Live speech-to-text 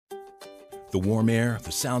The warm air,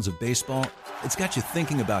 the sounds of baseball, it's got you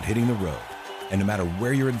thinking about hitting the road. And no matter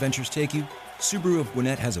where your adventures take you, Subaru of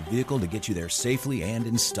Gwinnett has a vehicle to get you there safely and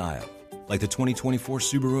in style. Like the 2024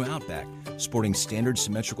 Subaru Outback, sporting standard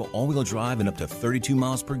symmetrical all-wheel drive and up to 32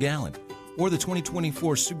 miles per gallon. Or the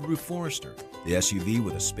 2024 Subaru Forester, the SUV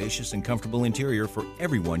with a spacious and comfortable interior for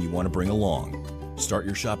everyone you want to bring along. Start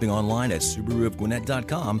your shopping online at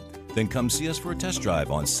SubaruofGwinnett.com, then come see us for a test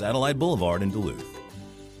drive on Satellite Boulevard in Duluth.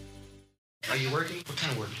 Are you working? What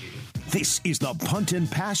kind of work do you do? This is the Punt and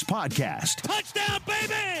Pass Podcast. Touchdown,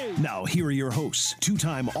 baby! Now, here are your hosts,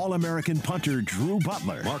 two-time All-American punter Drew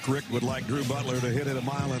Butler. Mark Richt would like Drew Butler to hit it a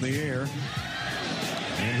mile in the air.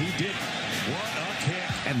 And he did. What a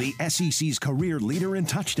kick. And the SEC's career leader in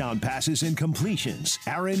touchdown passes and completions,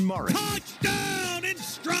 Aaron Murray. Touchdown in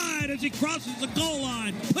stride as he crosses the goal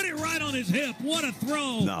line. Put it right on his hip. What a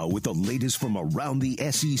throw. Now, with the latest from around the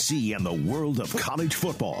SEC and the world of college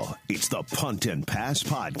football, it's the Punt and Pass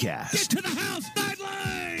Podcast. Get to the house.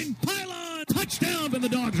 Sideline. Pylon. Touchdown. And the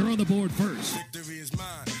Dogs are on the board first. Victory is mine.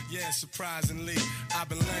 Yeah, surprisingly, I've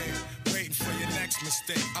been lame, waiting for your next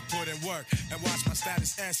mistake. I put in work and watch my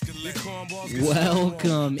status escalate.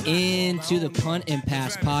 Welcome into the Punt and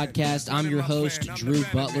Pass Podcast. I'm your host, Drew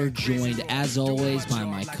Butler, joined as always by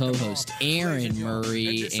my co-host, Aaron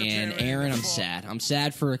Murray. And Aaron, I'm sad. I'm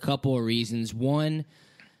sad for a couple of reasons. One,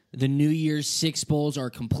 the New Year's Six Bowls are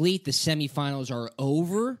complete. The semifinals are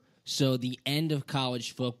over. So the end of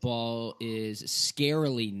college football is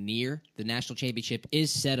scarily near. The national championship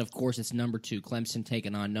is set. Of course, it's number 2, Clemson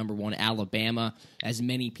taking on number 1, Alabama, as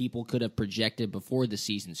many people could have projected before the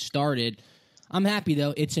season started. I'm happy,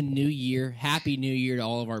 though. It's a new year. Happy New Year to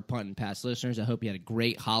all of our Punt and Pass listeners. I hope you had a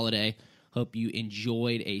great holiday. Hope you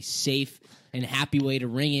enjoyed a safe and happy way to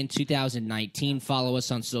ring in 2019. Follow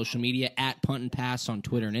us on social media at Punt and Pass on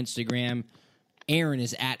Twitter and Instagram. Aaron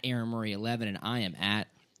is at Aaron Murray 11, and I am at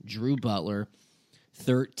Drew Butler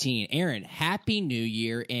 13. Aaron, happy New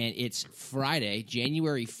Year, and it's Friday,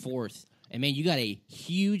 January 4th. And, man, you got a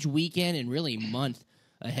huge weekend and really month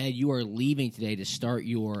ahead. You are leaving today to start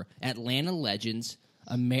your Atlanta Legends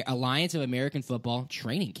Alliance of American Football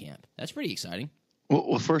training camp. That's pretty exciting.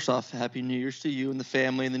 Well, first off, Happy New Year's to you and the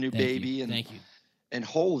family and the new baby. Thank you. And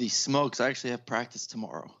holy smokes, I actually have practice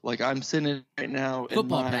tomorrow. Like, I'm sitting right now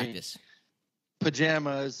Football in my practice.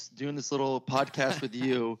 pajamas doing this little podcast with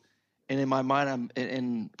you, and in my mind I'm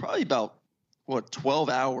in probably about 12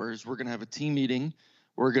 hours we're going to have a team meeting,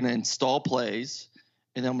 we're going to install plays,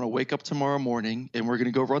 and then I'm going to wake up tomorrow morning and we're going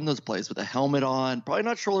to go run those plays with a helmet on, probably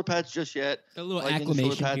not shoulder pads just yet. A little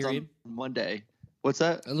acclimation period on Monday. What's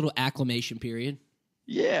that? A little acclimation period.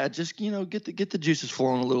 Yeah, just get the juices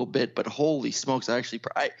flowing a little bit, but holy smokes, I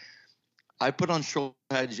put on shoulder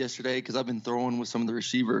pads yesterday because I've been throwing with some of the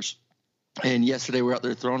receivers. And yesterday we were out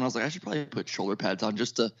there throwing. I was like, I should probably put shoulder pads on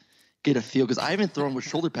just to get a feel, because I haven't thrown with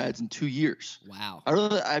shoulder pads in 2 years. Wow.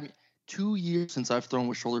 2 years since I've thrown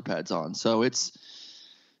with shoulder pads on. So I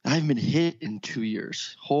haven't been hit in 2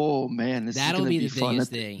 years. Oh, man. That'll be the fun.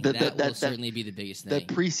 biggest thing. That will certainly be the biggest thing. That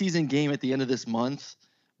preseason game at the end of this month,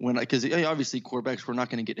 because obviously quarterbacks, we're not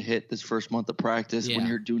going to get hit this first month of practice when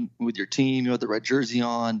you're doing with your team, you have the red jersey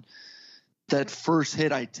on. That first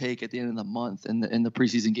hit I take at the end of the month in the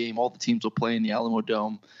preseason game, all the teams will play in the Alamo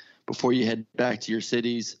Dome before you head back to your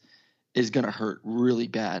cities, is going to hurt really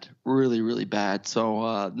bad, really, really bad.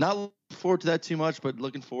 So not looking forward to that too much, but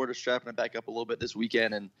looking forward to strapping it back up a little bit this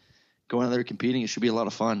weekend and going out there competing. It should be a lot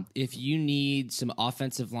of fun. If you need some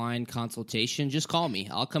offensive line consultation, just call me.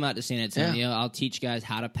 I'll come out to San Antonio. Yeah. I'll teach guys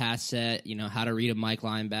how to pass set, how to read a Mike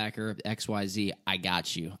linebacker, XYZ. I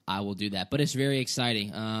got you. I will do that. But it's very exciting.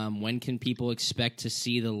 When can people expect to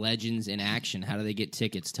see the Legends in action? How do they get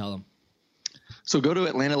tickets? Tell them. So go to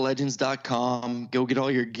atlantalegends.com. Go get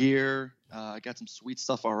all your gear. I got some sweet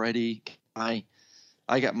stuff already.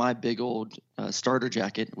 I got my big old starter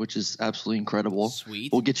jacket, which is absolutely incredible.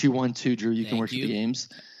 Sweet. We'll get you one too, Drew. You can wear to the games.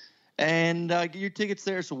 And get your tickets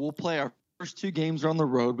there. So we'll play our first 2 games are on the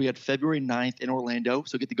road. We had February 9th in Orlando.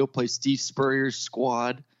 So get to go play Steve Spurrier's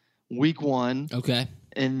squad week 1. Okay.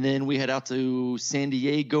 And then we head out to San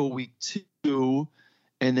Diego week 2.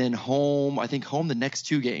 And then home the next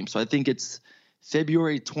 2 games. So I think it's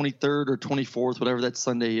February 23rd or 24th, whatever that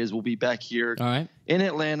Sunday is. We'll be back here in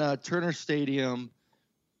Atlanta, Turner Stadium.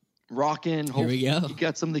 Rocking. Here we go. You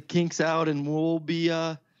got some of the kinks out, and we'll be,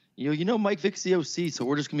 Mike Vick's the OC, so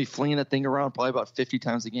we're just gonna be flinging that thing around probably about 50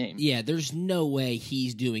 times a game. Yeah, there's no way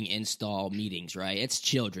he's doing install meetings, right? It's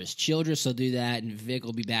Childress. Childress will do that, and Vic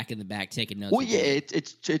will be back in the back taking notes. Well, yeah,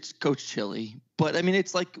 it's Coach Chili, but I mean,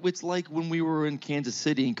 it's like when we were in Kansas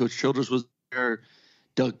City and Coach Childress was there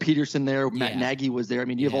Doug Peterson there. Matt Nagy was there. I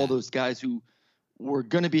mean, you have all those guys who were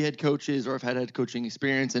going to be head coaches or have had head coaching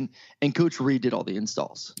experience, and Coach Reed did all the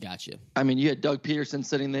installs. Gotcha. I mean, you had Doug Peterson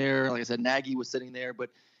sitting there. Like I said, Nagy was sitting there, but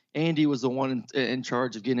Andy was the one in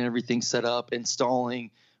charge of getting everything set up,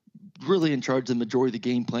 installing, really in charge of the majority of the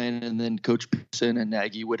game plan, and then Coach Peterson and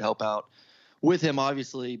Nagy would help out with him,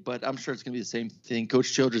 obviously, but I'm sure it's going to be the same thing.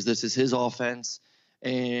 Coach Childress, this is his offense,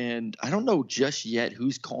 and I don't know just yet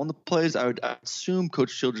who's calling the plays. I would assume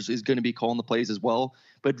Coach Childress is going to be calling the plays as well,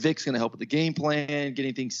 but Vic's going to help with the game plan,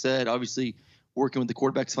 getting things set, obviously working with the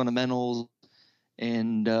quarterback's fundamentals,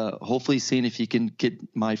 and hopefully seeing if he can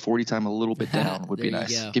get my 40 time a little bit down would be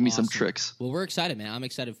nice. Give me some tricks. Well, we're excited, man. I'm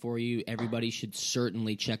excited for you. Everybody should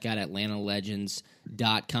certainly check out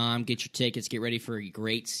AtlantaLegends.com. Get your tickets. Get ready for a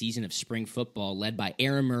great season of spring football led by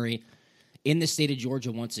Aaron Murray in the state of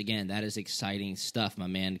Georgia once again. That is exciting stuff, my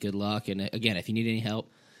man. Good luck. And again, if you need any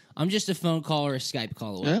help, I'm just a phone call or a Skype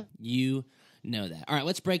call away. Yeah. You know that. All right,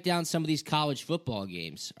 let's break down some of these college football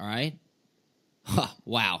games, all right?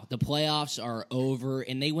 Wow, the playoffs are over,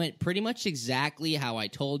 and they went pretty much exactly how I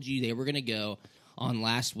told you they were going to go on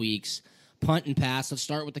last week's Punt and Pass. Let's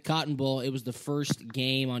start with the Cotton Bowl. It was the first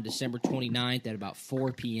game on December 29th at about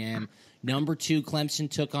 4 p.m. Number 2, Clemson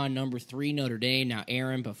took on number 3, Notre Dame. Now,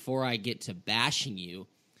 Aaron, before I get to bashing you,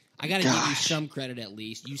 I got to give you some credit at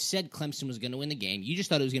least. You said Clemson was going to win the game. You just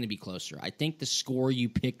thought it was going to be closer. I think the score you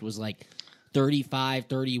picked was like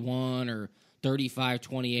 35-31 or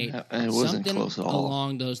 35-28, it wasn't close at all.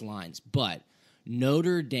 Along those lines. But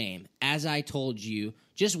Notre Dame, as I told you,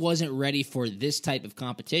 just wasn't ready for this type of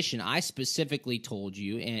competition. I specifically told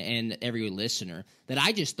you and every listener that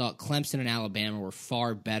I just thought Clemson and Alabama were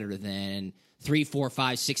far better than 3, 4,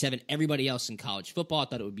 5, 6, 7, everybody else in college football. I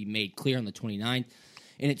thought it would be made clear on the 29th,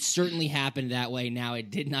 and it certainly happened that way. Now,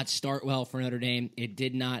 it did not start well for Notre Dame. It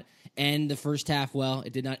did not end the first half well.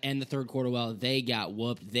 It did not end the third quarter well. They got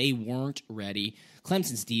whooped. They weren't ready.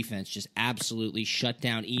 Clemson's defense just absolutely shut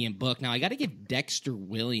down Ian Book. Now, I got to give Dexter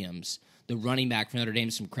Williams, the running back for Notre Dame,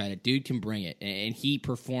 some credit. Dude can bring it, and he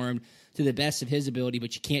performed to the best of his ability,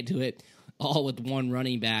 but you can't do it all with one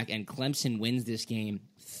running back, and Clemson wins this game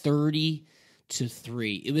 30-3.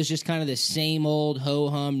 It was just kind of the same old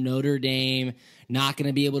ho-hum Notre Dame, not going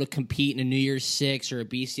to be able to compete in a New Year's Six or a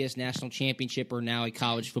BCS National Championship or now a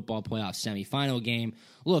college football playoff semifinal game.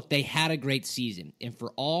 Look, they had a great season, and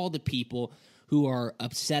for all the people who are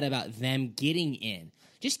upset about them getting in,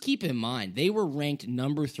 just keep in mind, they were ranked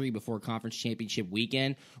number 3 before Conference Championship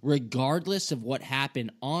weekend, regardless of what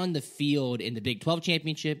happened on the field in the Big 12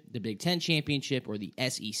 Championship, the Big 10 Championship, or the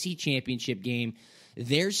SEC Championship game.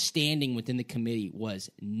 Their standing within the committee was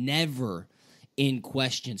never in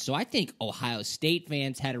question. So I think Ohio State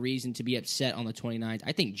fans had a reason to be upset on the 29th.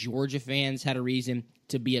 I think Georgia fans had a reason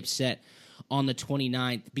to be upset on the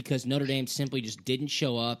 29th because Notre Dame simply just didn't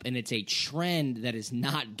show up, and it's a trend that is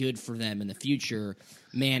not good for them in the future.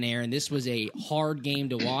 Man, Aaron, this was a hard game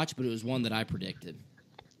to watch, but it was one that I predicted.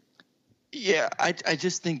 Yeah, I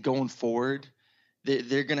just think going forward,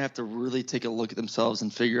 they're going to have to really take a look at themselves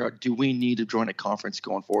and figure out, do we need to join a conference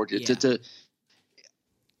going forward?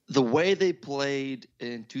 The way they played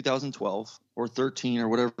in 2012 or 13 or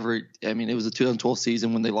whatever, I mean, it was the 2012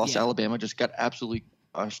 season when they lost to Alabama, just got absolutely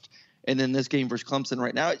crushed. And then this game versus Clemson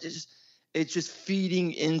right now, it's just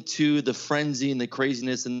feeding into the frenzy and the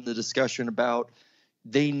craziness and the discussion about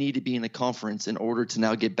they need to be in a conference in order to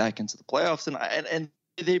now get back into the playoffs. And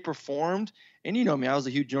they performed. And you know me, I was a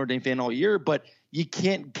huge Notre Dame fan all year, but you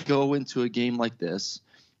can't go into a game like this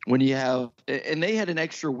when you have – and they had an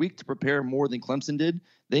extra week to prepare more than Clemson did.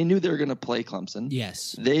 They knew they were going to play Clemson.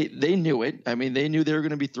 Yes. They knew it. I mean, they knew they were going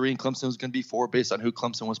to be 3 and Clemson was going to be 4 based on who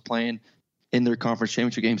Clemson was playing in their conference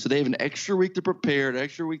championship game. So they have an extra week to prepare, an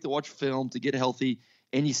extra week to watch film, to get healthy,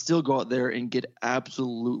 and you still go out there and get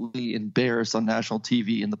absolutely embarrassed on national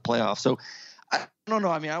TV in the playoffs. So I don't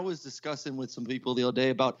know. I mean, I was discussing with some people the other day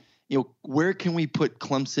about, where can we put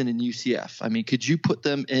Clemson and UCF? I mean, could you put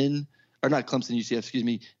them in – or not Clemson, UCF, excuse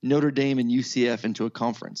me, Notre Dame and UCF into a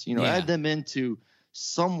conference? Add them into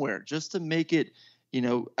somewhere just to make it –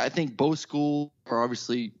 I think both schools are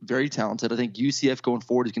obviously very talented. I think UCF going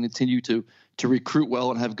forward is going to continue to recruit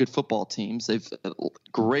well and have good football teams. They've a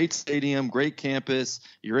great stadium, great campus.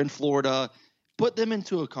 You're in Florida. Put them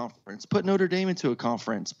into a conference. Put Notre Dame into a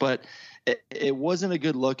conference. But it wasn't a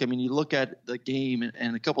good look. I mean, you look at the game,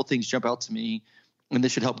 and a couple of things jump out to me, and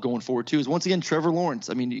this should help going forward too, is once again Trevor Lawrence.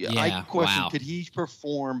 I mean, I question, could he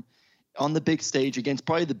perform on the big stage against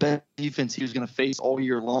probably the best defense he was going to face all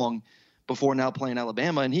year long before now playing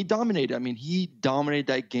Alabama? And he dominated. I mean, he dominated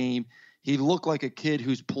that game. He looked like a kid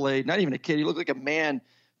who's played – not even a kid. He looked like a man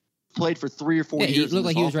played for 3 or 4 years. He looked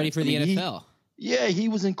like he was ready for the NFL. He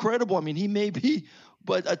was incredible. I mean, he may be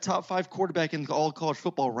but a top 5 quarterback in all college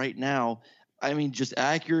football right now. I mean, just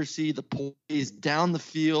accuracy, the poise, down the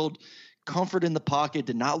field, comfort in the pocket,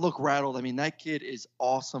 did not look rattled. I mean, that kid is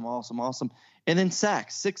awesome. And then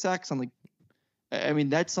 6 sacks on the – I mean,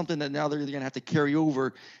 that's something that now they're going to have to carry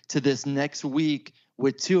over to this next week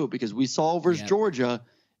with Tua, because we saw versus Georgia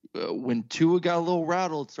when Tua got a little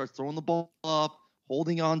rattled, starts throwing the ball up,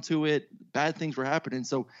 holding on to it, bad things were happening.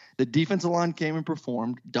 So the defensive line came and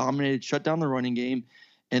performed, dominated, shut down the running game.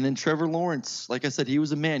 And then Trevor Lawrence, like I said, he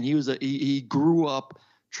was a man. He grew up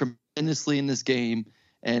tremendously in this game.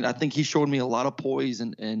 And I think he showed me a lot of poise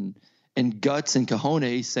and guts and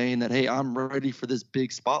cojones, saying that, hey, I'm ready for this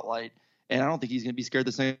big spotlight. And I don't think he's going to be scared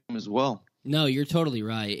the same as well. No, you're totally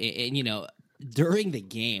right. And you know, during the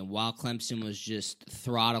game, while Clemson was just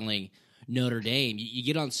throttling Notre Dame, you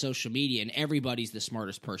get on social media and everybody's the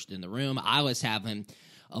smartest person in the room. I was having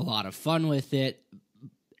a lot of fun with it.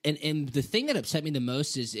 And the thing that upset me the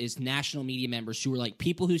most is national media members who were like,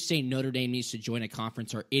 people who say Notre Dame needs to join a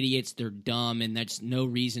conference are idiots, they're dumb, and that's no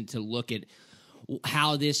reason to look at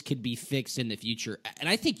how this could be fixed in the future. And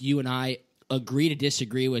I think you and I agree to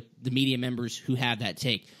disagree with the media members who have that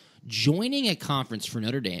take. Joining a conference for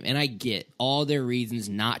Notre Dame, and I get all their reasons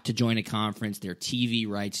not to join a conference, their TV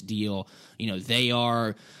rights deal, you know, they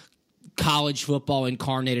are college football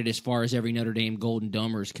incarnated as far as every Notre Dame Golden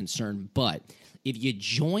Domer is concerned, but if you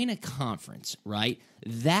join a conference, right,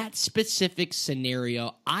 that specific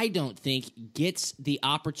scenario, I don't think gets the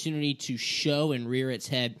opportunity to show and rear its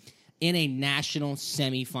head in a national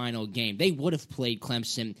semifinal game. They would have played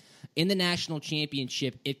Clemson in the national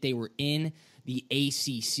championship if they were in the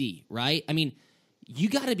ACC, right? I mean, you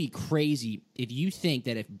got to be crazy if you think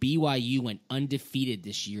that if BYU went undefeated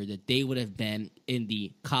this year that they would have been in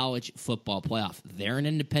the college football playoff. They're an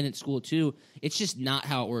independent school too. It's just not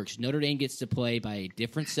how it works. Notre Dame gets to play by a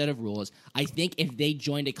different set of rules. I think if they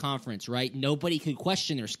joined a conference, right, nobody could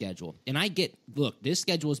question their schedule. And I get, look, this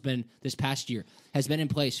schedule has been, this past year, has been in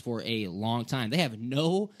place for a long time. They have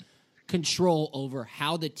no control over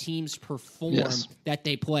how the teams perform that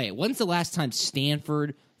they play. When's the last time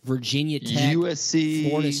Stanford, Virginia Tech, USC,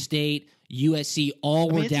 Florida State, USC all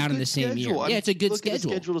were down in the same year? Yeah, it's a good schedule. Look at the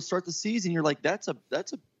schedule to start the season. You're like, that's a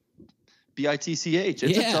BITCH. It's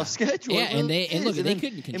a tough schedule. Yeah, and they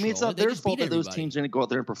couldn't control. I mean, it's not their fault that those teams didn't go out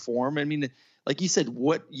there and perform. I mean, like you said,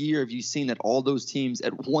 what year have you seen that all those teams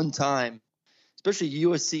at one time, especially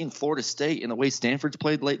USC and Florida State, and the way Stanford's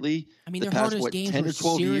played lately, I mean, their past, hardest games 10 were or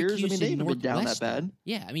 12 years? I mean, they haven't been down that Northwestern. bad.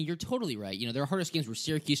 Yeah, I mean, you're totally right. You know, their hardest games were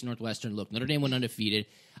Syracuse and Northwestern. Look, Notre Dame went undefeated.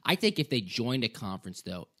 I think if they joined a conference,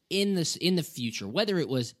 though, in the future, whether it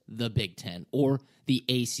was the Big Ten or the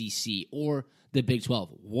ACC or the Big 12,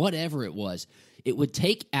 whatever it was, it would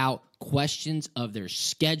take out questions of their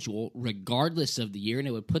schedule regardless of the year, and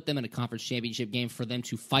it would put them in a conference championship game for them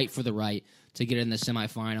to fight for the right to get in the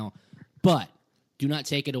semifinal. But do not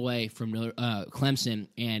take it away from Clemson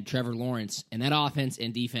and Trevor Lawrence. And that offense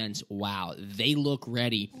and defense, wow, they look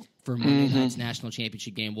ready for Monday night's national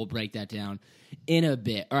championship game. We'll break that down in a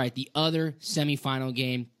bit. All right, the other semifinal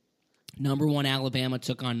game, number 1 Alabama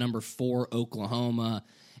took on number 4 Oklahoma.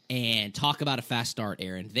 And talk about a fast start,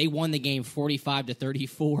 Aaron. They won the game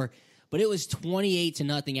 45-34, but it was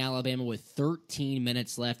 28-0 Alabama with 13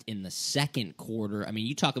 minutes left in the second quarter. I mean,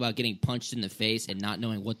 you talk about getting punched in the face and not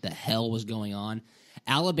knowing what the hell was going on.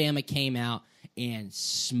 Alabama came out and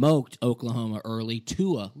smoked Oklahoma early.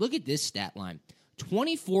 Tua, look at this stat line.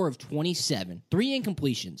 24 of 27, 3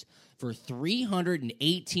 incompletions for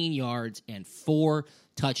 318 yards and 4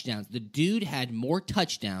 touchdowns. The dude had more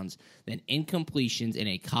touchdowns than incompletions in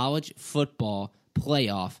a college football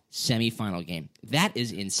playoff semifinal game. That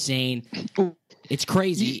is insane. It's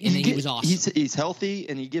crazy, and he was awesome. He's healthy,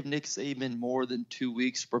 and you give Nick Saban more than 2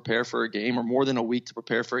 weeks to prepare for a game, or more than a week to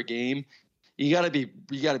prepare for a game. You got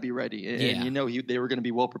to be ready, and you know they were going to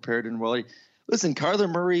be well prepared and well. Listen, Kyler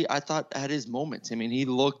Murray, I thought had his moments. I mean, he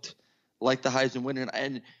looked like the Heisman winner,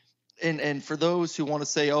 and for those who want to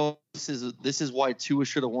say, oh, this is why Tua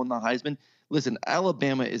should have won the Heisman. Listen,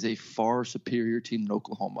 Alabama is a far superior team than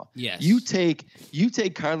Oklahoma. Yes. You take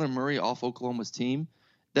Kyler Murray off Oklahoma's team,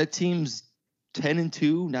 that team's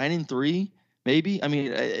 10-2, 9-3, maybe. I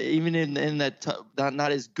mean, even in that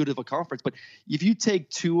not as good of a conference. But if you take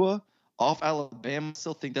Tua off Alabama, I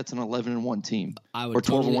still think that's an 11-1 team, or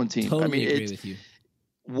 12-1 team. Totally I mean, agree with you.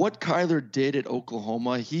 What Kyler did at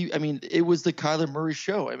Oklahoma, it was the Kyler Murray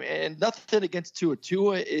show. I mean, and nothing against Tua.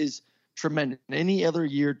 Tua is tremendous. Any other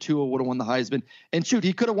year, Tua would have won the Heisman. And shoot,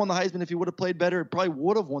 he could have won the Heisman if he would have played better. Probably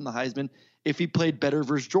would have won the Heisman if he played better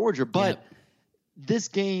versus Georgia. But this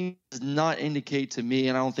game does not indicate to me,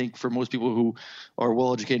 and I don't think for most people who are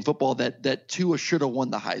well-educated in football, that Tua should have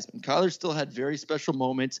won the Heisman. Kyler still had very special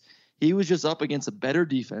moments. He was just up against a better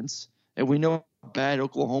defense, and we know how bad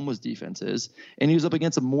Oklahoma's defense is, and he was up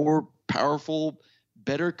against a more powerful,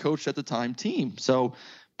 better coached at the time team. So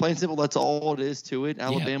plain and simple, that's all it is to it.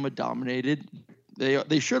 Alabama dominated.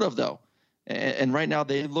 They should have, though. And right now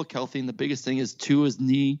they look healthy, and the biggest thing is Tua's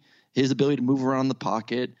knee, his ability to move around the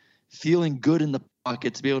pocket, feeling good in the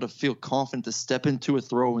pocket, to be able to feel confident to step into a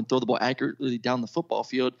throw and throw the ball accurately down the football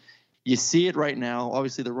field. You see it right now.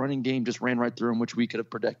 Obviously, the running game just ran right through him, which we could have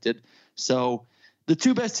predicted. So the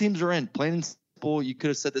two best teams are in. Plain and simple. You could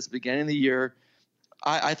have said this at the beginning of the year.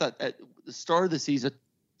 I thought at the start of the season,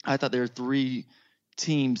 I thought there were three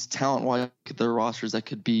teams talent-wise at their rosters that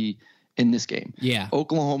could be in this game. Yeah.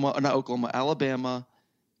 Alabama,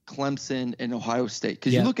 Clemson, and Ohio State.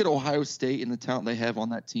 Because you look at Ohio State and the talent they have on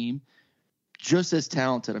that team, just as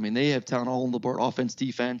talented. I mean, they have talent all on the board, offense,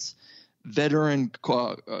 defense, veteran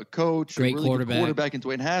coach, great really quarterback in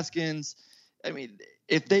Dwayne Haskins. I mean,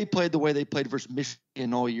 if they played the way they played versus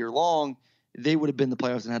Michigan all year long, they would have been in the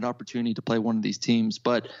playoffs and had an opportunity to play one of these teams.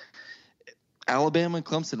 But Alabama and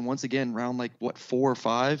Clemson, once again, round 4 or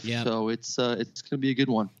 5. Yep. So it's going to be a good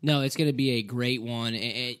one. No, it's going to be a great one.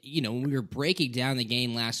 And, when we were breaking down the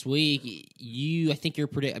game last week, I think you're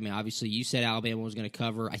obviously you said Alabama was going to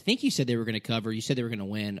cover. I think you said they were going to cover. You said they were going to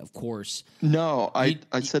win, of course. No, I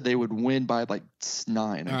said they would win by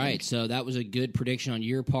 9. All right, so that was a good prediction on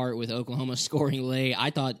your part with Oklahoma scoring late.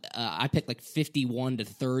 I thought I picked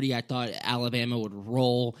 51-30. I thought Alabama would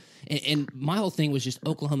roll. And my whole thing was just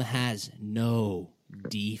Oklahoma has no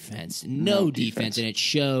defense. No defense, and it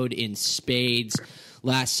showed in spades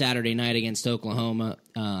last Saturday night against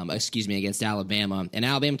against Alabama. And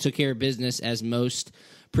Alabama took care of business as most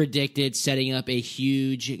predicted, setting up a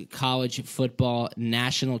huge college football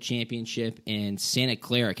national championship in Santa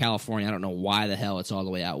Clara, California. I don't know why the hell it's all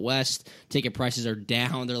the way out west. Ticket prices are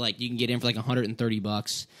down. They're you can get in for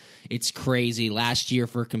 $130. It's crazy. Last year,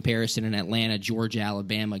 for comparison, in Atlanta, Georgia,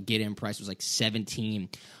 Alabama, get-in price was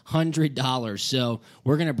 $1,700. So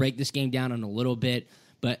we're going to break this game down in a little bit.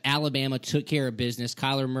 But Alabama took care of business.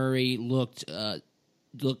 Kyler Murray looked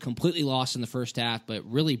completely lost in the first half, but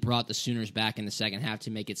really brought the Sooners back in the second half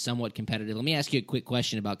to make it somewhat competitive. Let me ask you a quick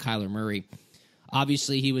question about Kyler Murray.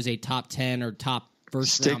 Obviously, he was a top 10 or top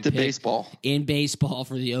first-round pick in baseball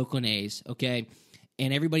for the Oakland A's, okay?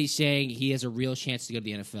 And everybody's saying he has a real chance to go to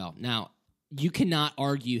the NFL. Now, you cannot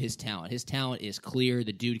argue his talent. His talent is clear.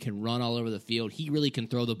 The dude can run all over the field. He really can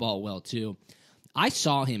throw the ball well, too. I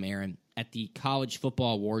saw him, Aaron, at the College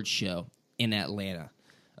Football Awards show in Atlanta,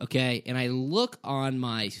 okay? And I look on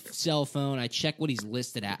my cell phone. I check what he's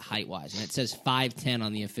listed at height-wise, and it says 5'10"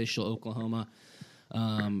 on the official Oklahoma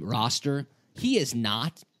roster. He is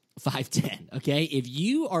not 5'10", okay? If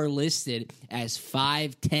you are listed as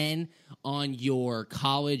 5'10" on your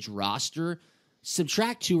college roster,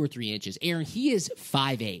 subtract 2 or 3 inches. Aaron, he is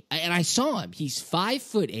 5'8", and I saw him. He's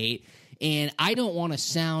 5'8", and I don't want to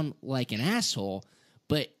sound like an asshole,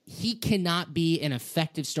 but he cannot be an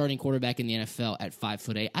effective starting quarterback in the NFL at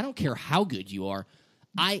 5'8". I don't care how good you are.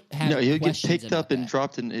 I have he'll get picked up that. and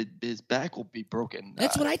dropped, and his back will be broken.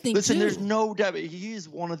 That's what I think. Listen, too. There's no doubt he is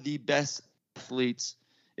one of the best athletes,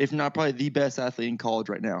 if not probably the best athlete in college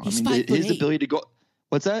right now. He's his ability to go.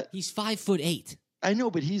 What's that? He's 5'8". I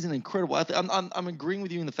know, but he's an incredible athlete. I'm agreeing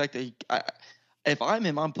with you in the fact that if I'm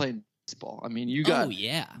him, I'm playing baseball. I mean, you got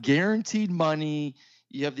guaranteed money.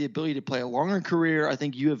 You have the ability to play a longer career. I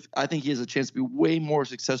think he has a chance to be way more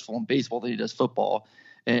successful in baseball than he does football.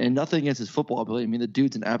 And nothing against his football ability. I mean, the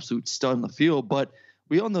dude's an absolute stud in the field, but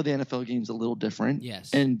we all know the NFL game's a little different. Yes.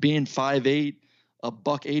 And being 5'8",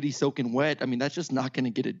 $180 soaking wet, I mean, that's just not going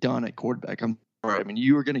to get it done at quarterback. I'm sorry. I mean,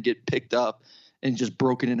 you are going to get picked up and just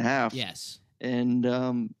broken in half. Yes. And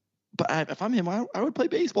but if I'm him, I would play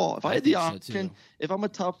baseball. If I had the option, if I'm a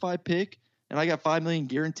top 5 pick and I got $5 million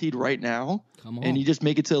guaranteed right now, and you just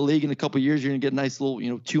make it to the league in a couple of years, you're gonna get a nice little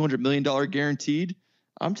 $200 million guaranteed.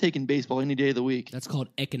 I'm taking baseball any day of the week. That's called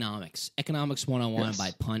economics. Economics 101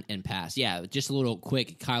 by Punt and Pass. Yeah, just a little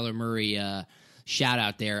quick Kyler Murray shout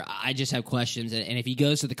out there. I just have questions, and if he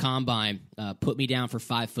goes to the combine, put me down for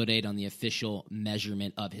 5'8" on the official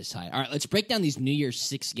measurement of his height. All right, let's break down these New Year's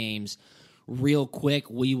 6 games real quick.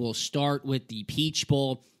 We will start with the Peach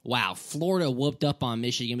Bowl. Wow, Florida whooped up on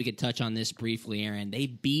Michigan. We could touch on this briefly, Aaron. They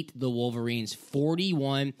beat the Wolverines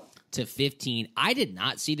 41-15. I did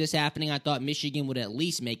not see this happening. I thought Michigan would at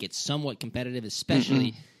least make it somewhat competitive,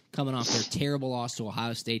 especially coming off their terrible loss to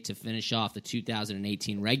Ohio State to finish off the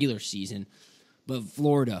 2018 regular season. But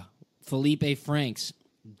Florida, Felipe Franks,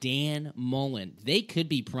 Dan Mullen. They could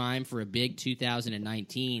be primed for a big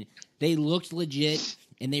 2019. They looked legit,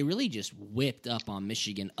 and they really just whipped up on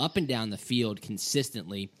Michigan up and down the field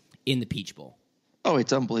consistently in the Peach Bowl. Oh,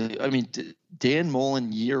 it's unbelievable. I mean, Dan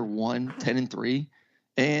Mullen, year one, 10-3.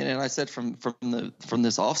 And I said from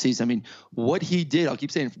this offseason, I mean, what he did, I'll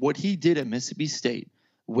keep saying, what he did at Mississippi State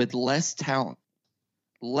with less talent,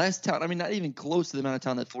 I mean, not even close to the amount of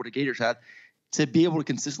talent that Florida Gators had, to be able to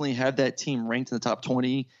consistently have that team ranked in the top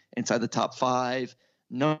 20, inside the top 5,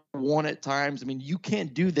 number 1 at times. I mean, you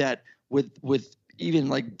can't do that with even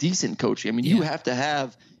like decent coaching. I mean, you have to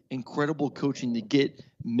have incredible coaching to get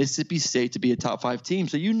Mississippi State to be a top 5 team.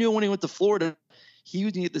 So you knew when he went to Florida, he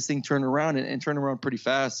was going to get this thing turned around and turn around pretty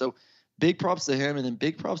fast. So big props to him, and then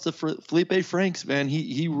big props to Felipe Franks, man.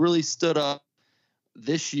 He really stood up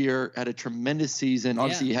this year, had a tremendous season.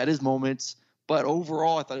 Obviously, he had his moments, but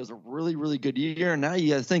overall, I thought it was a really, really good year. And now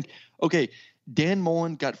you got to think, okay, Dan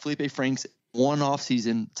Mullen got Felipe Franks one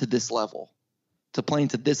offseason to this level, to playing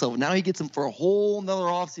to this level. Now he gets him for a whole nother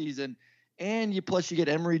offseason, and you get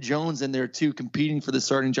Emory Jones in there too, competing for the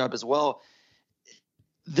starting job as well.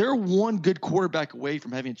 They're one good quarterback away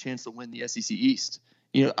from having a chance to win the SEC East.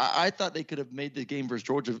 You know, I thought they could have made the game versus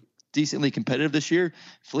Georgia decently competitive this year.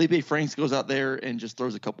 Felipe Franks goes out there and just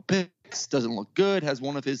throws a couple picks, doesn't look good, has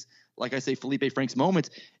one of his, like I say, Felipe Franks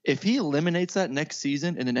moments. If he eliminates that next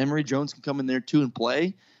season and then Emory Jones can come in there too and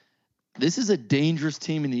play, this is a dangerous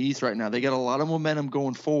team in the East right now. They got a lot of momentum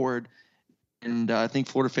going forward, and I think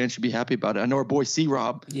Florida fans should be happy about it. I know our boy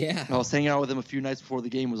C-Rob. Yeah. I was hanging out with him a few nights before the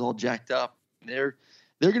game, was all jacked up. They're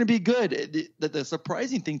going to be good. The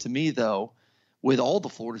surprising thing to me, though, with all the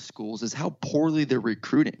Florida schools is how poorly they're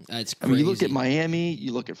recruiting. That's crazy. I mean, you look at Miami,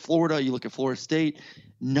 you look at Florida, you look at Florida State.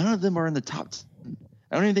 None of them are in the top 10.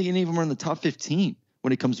 I don't even think any of them are in the top 15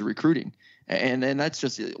 when it comes to recruiting. And that's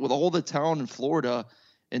just with all the talent in Florida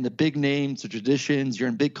and the big names, the traditions, you're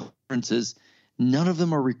in big conferences, none of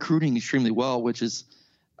them are recruiting extremely well, which is,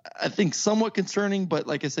 I think, somewhat concerning. But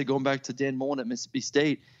like I said, going back to Dan Mullen at Mississippi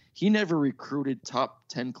State, he never recruited top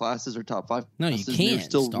 10 classes or top 5 no, classes. You can't. They're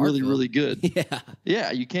still Starkville. really, really good.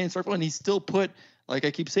 Yeah, you can't start. And he still put, like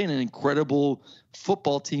I keep saying, an incredible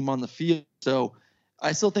football team on the field. So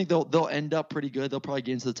I still think they'll end up pretty good. They'll probably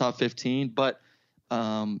get into the top 15. But,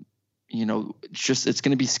 you know, it's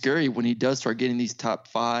going to be scary when he does start getting these top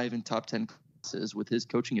 5 and top 10 classes with his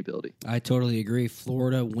coaching ability. I totally agree.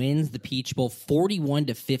 Florida wins the Peach Bowl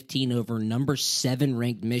 41-15 over number 7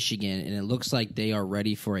 ranked Michigan, and it looks like they are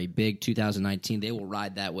ready for a big 2019. They will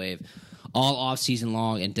ride that wave all offseason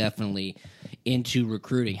long and definitely into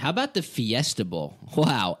recruiting. How about the Fiesta Bowl?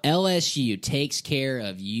 Wow, LSU takes care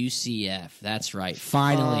of UCF. That's right.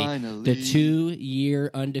 Finally. The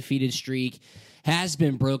 2-year undefeated streak has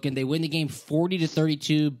been broken. They win the game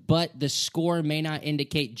 40-32, but the score may not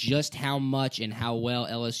indicate just how much and how well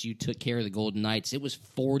LSU took care of the Golden Knights. It was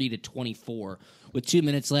 40-24 with 2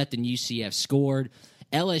 minutes left, and UCF scored.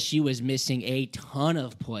 LSU was missing a ton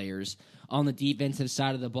of players on the defensive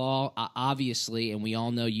side of the ball, obviously, and we all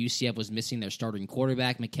know UCF was missing their starting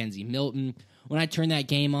quarterback, Mackenzie Milton. When I turned that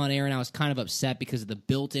game on, Aaron, I was kind of upset because of the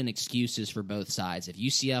built-in excuses for both sides. If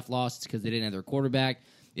UCF lost, it's because they didn't have their quarterback.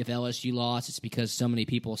 If LSU lost, it's because so many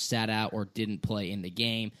people sat out or didn't play in the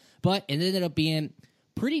game. But it ended up being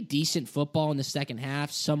pretty decent football in the second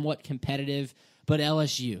half, somewhat competitive. But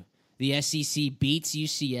LSU, the SEC beats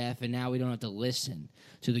UCF, and now we don't have to listen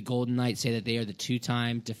to the Golden Knights say that they are the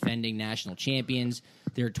 2-time defending national champions.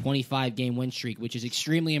 Their 25-game win streak, which is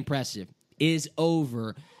extremely impressive, is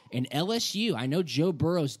over. And LSU, I know Joe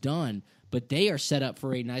Burrow's done, but they are set up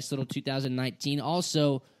for a nice little 2019.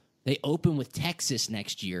 Also, they open with Texas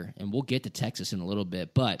next year, and we'll get to Texas in a little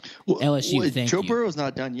bit. But LSU, thank Joe you. Burrow's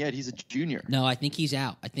not done yet. He's a junior. No, I think he's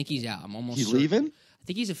out. I'm almost He's certain. leaving? I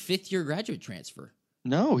think he's a 5th-year graduate transfer.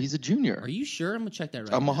 No, he's a junior. Are you sure? I'm going to check that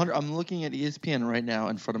right now. 100. I'm looking at ESPN right now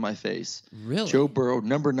in front of my face. Really? Joe Burrow,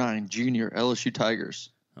 number 9, junior, LSU Tigers.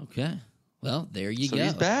 Okay. Well, there you go.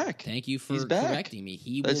 He's back. Thank you for correcting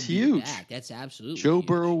me. That's will be huge. back. That's absolutely Joe huge.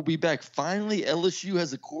 Burrow will be back. Finally, LSU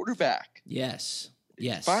has a quarterback. Yes.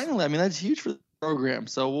 Finally. I mean, that's huge for the program.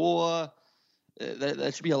 So we'll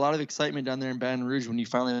that should be a lot of excitement down there in Baton Rouge when you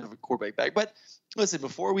finally have a quarterback back. But listen,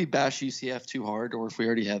 before we bash UCF too hard, or if we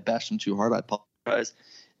already have bashed them too hard, I apologize.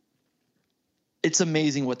 It's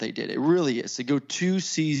amazing what they did. It really is. To go 2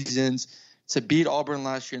 seasons, to beat Auburn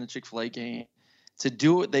last year in the Chick-fil-A game, to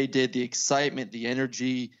do what they did, the excitement, the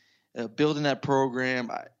energy, building that program.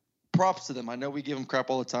 Props to them. I know we give them crap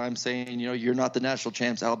all the time saying, you're not the national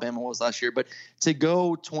champs Alabama was last year, but to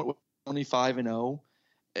go 25-0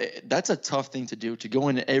 that's a tough thing to do, to go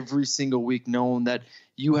in every single week knowing that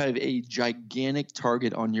you have a gigantic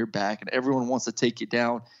target on your back and everyone wants to take you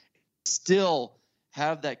down. Still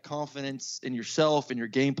have that confidence in yourself and your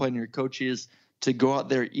game plan and your coaches to go out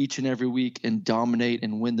there each and every week and dominate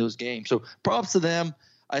and win those games. So props to them.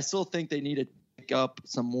 I still think they need to pick up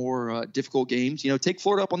some more difficult games. Take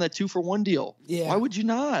Florida up on that 2-for-1 deal. Yeah. Why would you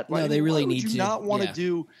not? No, they really need to. Would you not want to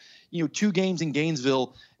do, 2 games in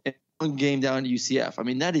Gainesville and 1 game down to UCF? I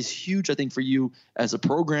mean, that is huge, I think, for you as a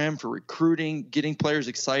program, for recruiting, getting players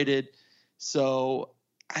excited. So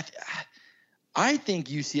I think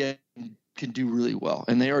UCF can do really well,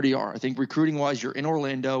 and they already are. I think recruiting-wise, you're in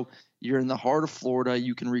Orlando. You're in the heart of Florida.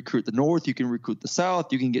 You can recruit the North. You can recruit the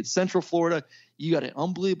South. You can get Central Florida. You got an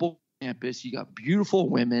unbelievable campus. You got beautiful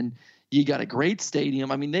women. You got a great stadium.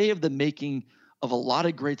 I mean, they have the making of a lot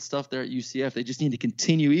of great stuff there at UCF. They just need to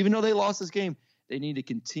continue. Even though they lost this game, they need to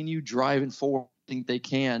continue driving forward. I think they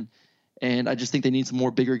can. And I just think they need some more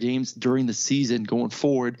bigger games during the season going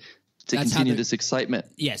forward to continue this excitement.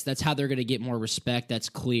 Yes, that's how they're going to get more respect. That's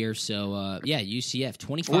clear. So, UCF,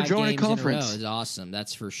 25 games in a row is awesome.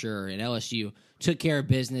 That's for sure. And LSU took care of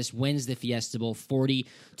business, wins the Fiesta Bowl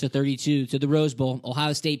 40-32 to the Rose Bowl.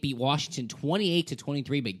 Ohio State beat Washington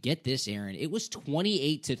 28-23. But get this, Aaron, it was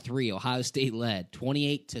 28-3. Ohio State led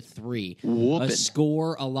 28-3. Whoopin'. A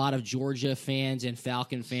score a lot of Georgia fans and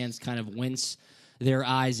Falcon fans kind of wince their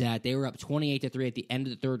eyes at. They were up 28-3 at the end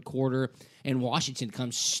of the third quarter, and Washington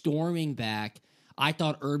comes storming back. I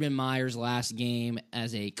thought Urban Meyer's last game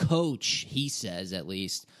as a coach, he says at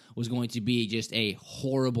least, was going to be just a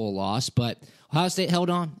horrible loss, but Ohio State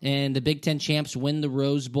held on, and the Big Ten champs win the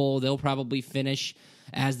Rose Bowl. They'll probably finish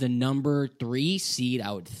as the number 3 seed,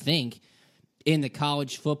 I would think, in the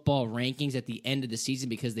college football rankings at the end of the season,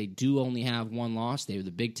 because they do only have 1 loss. They were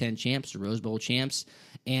the Big Ten champs, the Rose Bowl champs.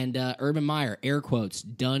 And Urban Meyer, air quotes,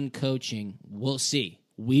 done coaching. We'll see.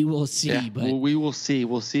 We will see. Yeah, but we will see.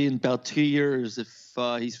 We'll see in about 2 years if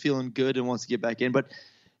he's feeling good and wants to get back in. But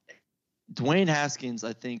Dwayne Haskins,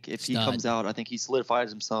 I think, if he comes out, I think he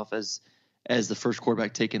solidifies himself as the first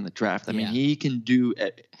quarterback taken in the draft. I mean, he can do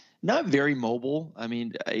not very mobile. I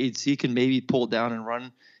mean, he can maybe pull down and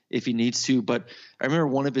run if he needs to. But I remember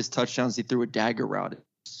one of his touchdowns, he threw a dagger route.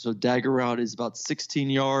 So dagger route is about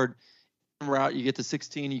 16-yard route. You get to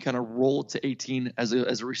 16, you kind of roll to 18 as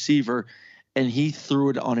a receiver, and he threw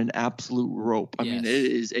it on an absolute rope. I mean, it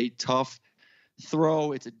is a tough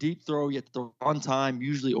throw. It's a deep throw. You have to throw on time,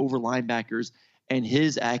 usually over linebackers, and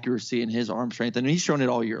his accuracy and his arm strength. And he's shown it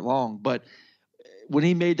all year long. But when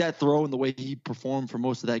he made that throw and the way he performed for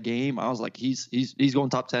most of that game, I was like, he's going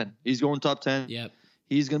top 10. He's going top 10. Yep.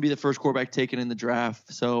 He's going to be the first quarterback taken in the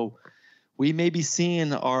draft. So we may be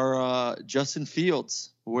seeing our Justin Fields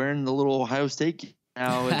wearing the little Ohio State gear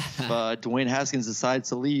now if Dwayne Haskins decides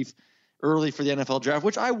to leave early for the NFL draft,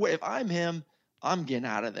 which if I'm him, I'm getting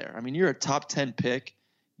out of there. I mean, you're a top 10 pick.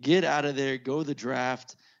 Get out of there. Go to the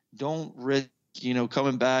draft. Don't risk,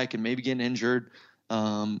 coming back and maybe getting injured.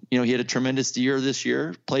 He had a tremendous year this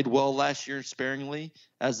year, played well last year sparingly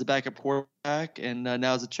as the backup quarterback, and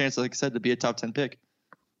now has a chance, like I said, to be a top 10 pick.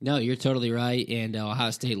 No, you're totally right, and Ohio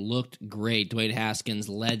State looked great. Dwayne Haskins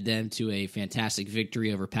led them to a fantastic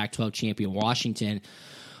victory over Pac-12 champion Washington.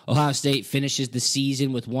 Ohio State finishes the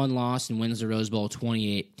season with 1 loss and wins the Rose Bowl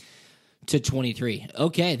 28-23.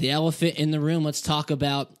 Okay, the elephant in the room. Let's talk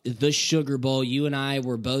about the Sugar Bowl. You and I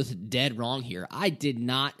were both dead wrong here. I did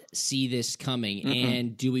not see this coming.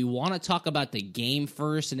 And do we want to talk about the game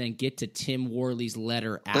first and then get to Tim Worley's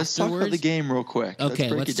letter afterwards? Let's talk about the game real quick. Okay,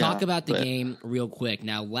 let's talk about the game real quick.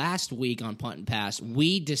 Now, last week on Punt and Pass,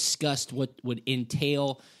 we discussed what would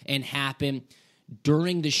entail and happen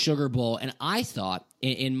during the Sugar Bowl, and I thought,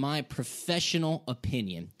 in my professional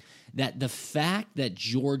opinion, that the fact that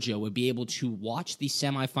Georgia would be able to watch the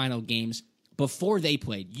semifinal games before they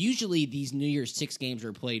played. Usually these New Year's Six games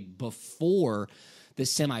are played before the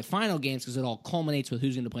semifinal games because it all culminates with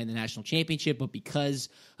who's going to play in the national championship. But because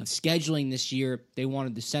of scheduling this year, they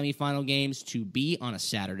wanted the semifinal games to be on a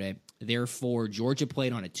Saturday. Therefore, Georgia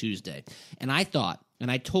played on a Tuesday. And I thought,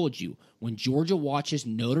 and I told you, when Georgia watches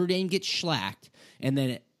Notre Dame get shellacked and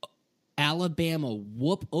then Alabama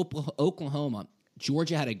whoop Oklahoma,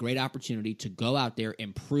 Georgia had a great opportunity to go out there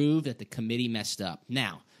and prove that the committee messed up.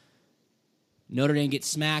 Now, Notre Dame gets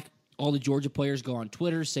smacked. All the Georgia players go on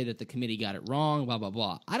Twitter, say that the committee got it wrong, blah, blah,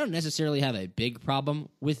 blah. I don't necessarily have a big problem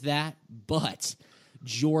with that, but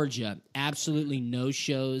Georgia absolutely no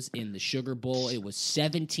shows in the Sugar Bowl. It was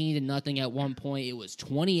 17-0 at one point. It was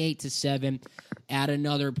 28-7 at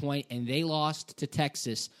another point, and they lost to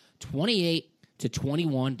Texas 28-17. to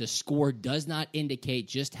 21. The score does not indicate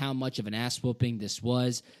just how much of an ass whooping this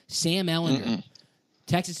was. Sam Ehlinger,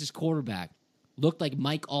 Texas's quarterback, looked like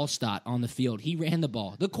Mike Allstott on the field. He ran the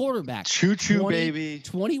ball. The quarterback. Choo-choo, baby.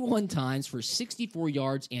 21 times for 64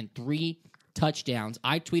 yards and 3 touchdowns.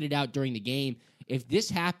 I tweeted out during the game, if this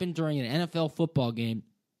happened during an NFL football game,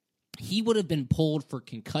 he would have been pulled for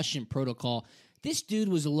concussion protocol. This dude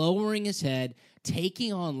was lowering his head,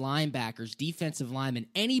 taking on linebackers, defensive linemen,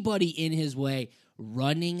 anybody in his way,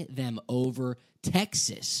 running them over.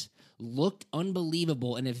 Texas looked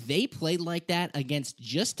unbelievable. And if they played like that against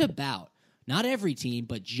just about, not every team,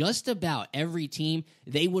 but just about every team,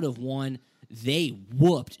 they would have won. They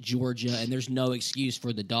whooped Georgia, and there's no excuse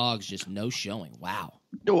for the Dogs, just no showing. Wow.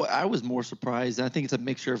 No, I was more surprised. I think it's a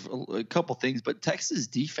mixture of a couple things, but Texas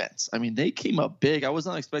defense, I mean, they came up big. I was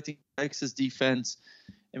not expecting Texas defense.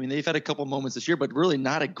 I mean, they've had a couple moments this year, but really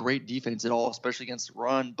not a great defense at all, especially against the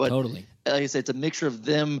run. But totally, like I said, it's a mixture of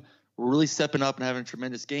them really stepping up and having a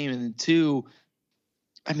tremendous game. And then two,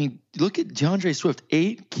 I mean, look at DeAndre Swift,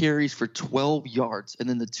 8 carries for 12 yards, and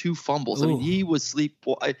then the 2 fumbles. Ooh. I mean, he was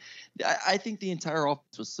sleepwalk. I think the entire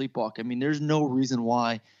offense was sleepwalk. I mean, there's no reason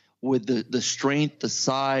why, with the strength, the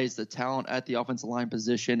size, the talent at the offensive line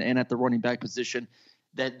position and at the running back position,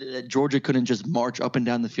 that Georgia couldn't just march up and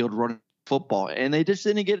down the field running football. And they just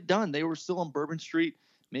didn't get it done. They were still on Bourbon Street,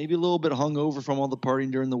 maybe a little bit hungover from all the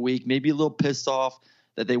partying during the week, maybe a little pissed off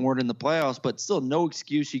that they weren't in the playoffs, but still no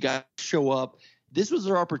excuse. You got to show up. This was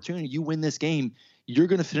their opportunity. You win this game, you're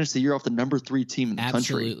going to finish the year off the number 3 team in the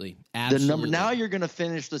country. Absolutely. Now you're going to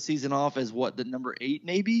finish the season off as what, the number 8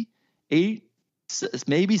 maybe? 8?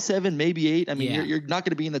 Maybe 7, maybe 8. I mean, you're not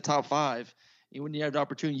going to be in the top 5. And when you have the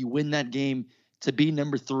opportunity, you win that game to be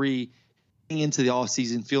number 3 into the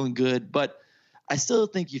offseason, feeling good. But I still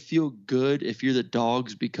think you feel good if you're the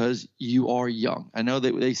Dogs because you are young. I know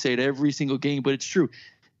that they say it every single game, but it's true.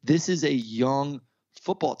 This is a young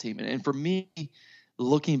football team. And for me,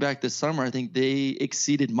 looking back this summer, I think they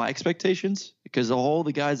exceeded my expectations because all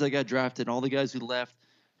the guys that got drafted, all the guys who left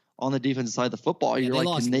on the defensive side of the football, you're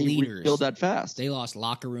like, can they rebuild that fast? They lost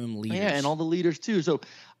locker room leaders. Yeah, and all the leaders too. So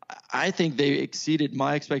I think they exceeded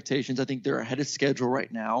my expectations. I think they're ahead of schedule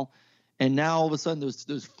right now. And now all of a sudden those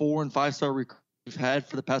 4- and 5-star recruits we've had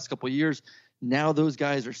for the past couple of years, now those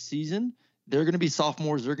guys are seasoned. They're going to be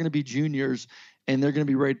sophomores. They're going to be juniors. And they're going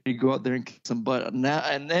to be ready to go out there and kick some butt. Now,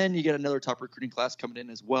 and then you get another top recruiting class coming in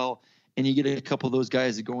as well. And you get a couple of those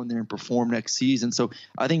guys that go in there and perform next season. So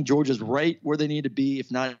I think Georgia's right where they need to be,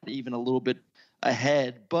 if not even a little bit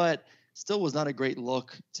ahead. But still was not a great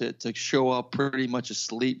look to show up pretty much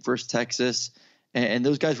asleep versus Texas. And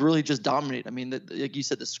those guys really just dominate. I mean, like you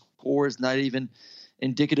said, the score is not even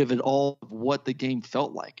indicative at all of what the game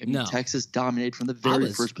felt like. I mean, Texas dominated from the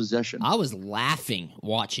very first possession. I was laughing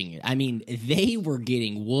watching it. I mean, they were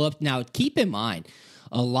getting whooped. Now, keep in mind,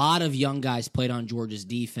 a lot of young guys played on Georgia's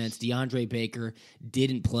defense. DeAndre Baker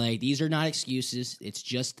didn't play. These are not excuses. It's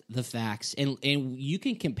just the facts. And you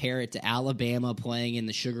can compare it to Alabama playing in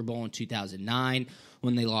the Sugar Bowl in 2009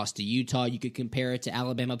 when they lost to Utah. You could compare it to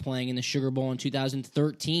Alabama playing in the Sugar Bowl in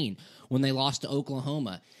 2013 when they lost to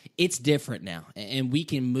Oklahoma. It's different now, and we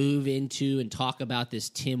can move into and talk about this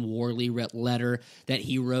Tim Worley letter that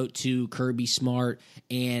he wrote to Kirby Smart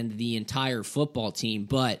and the entire football team.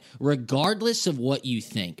 But regardless of what you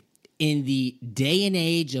think, in the day and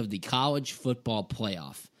age of the college football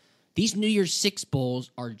playoff, these New Year's Six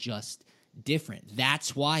Bowls are just different.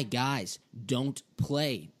 That's why guys don't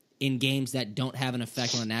play in games that don't have an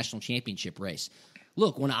effect on the national championship race.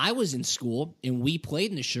 Look, when I was in school and we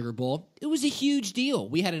played in the Sugar Bowl, it was a huge deal.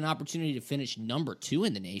 We had an opportunity to finish number 2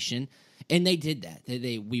 in the nation, and they did that.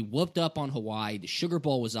 We whooped up on Hawaii. The Sugar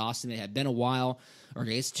Bowl was awesome. It had been a while, or I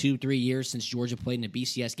guess 2-3 years since Georgia played in a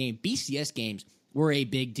BCS game. BCS games were a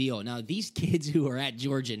big deal. Now, these kids who are at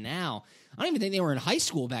Georgia now, I don't even think they were in high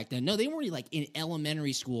school back then. No, they were like in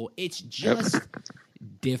elementary school. It's just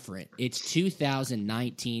different. It's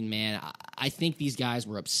 2019, man. I think these guys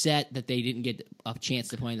were upset that they didn't get a chance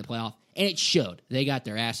to play in the playoff, and it showed. They got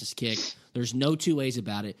their asses kicked. There's no two ways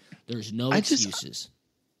about it. There's no excuses.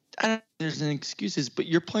 I don't think there's any excuses, but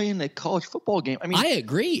you're playing a college football game. I mean, I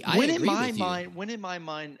agree. In my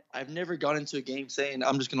mind, I've never gone into a game saying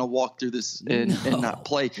I'm just going to walk through this and not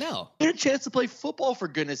play. No, you get a chance to play football, for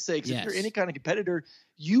goodness sakes. Yes. If you're any kind of competitor,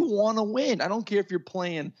 you want to win. I don't care if you're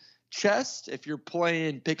playing chess, if you're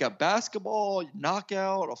playing pickup basketball,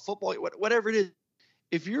 knockout, or football, whatever it is.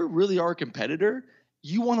 If you really are a competitor,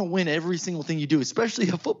 you want to win every single thing you do, especially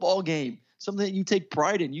a football game, something that you take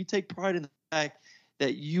pride in. You take pride in the fact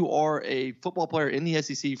that you are a football player in the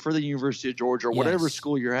SEC for the University of Georgia or whatever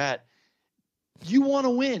school you're at. You want to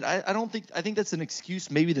win. I think that's an excuse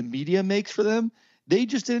maybe the media makes for them. They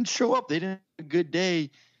just didn't show up. They didn't have a good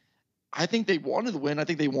day. I think they wanted to win. I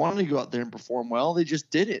think they wanted to go out there and perform well. They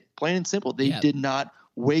just didn't. Plain and simple. They did not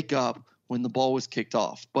wake up when the ball was kicked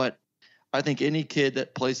off. But I think any kid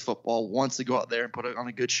that plays football wants to go out there and put on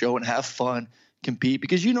a good show and have fun, compete.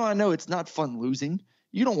 Because I know it's not fun losing.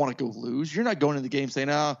 You don't want to go lose. You're not going into the game saying,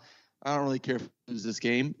 I don't really care if I lose this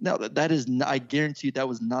game. No, that is not, I guarantee you that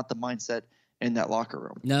was not the mindset in that locker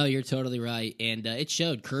room. No, you're totally right. And it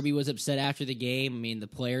showed. Kirby was upset after the game. I mean, the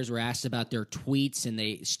players were asked about their tweets, and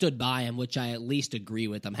they stood by him, which I at least agree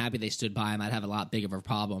with. I'm happy they stood by him. I'd have a lot bigger of a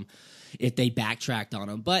problem if they backtracked on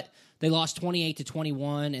him. But they lost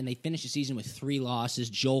 28-21, and they finished the season with 3 losses.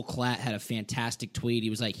 Joel Klatt had a fantastic tweet.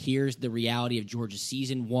 He was like, here's the reality of Georgia's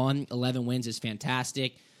season. 1, 11 wins is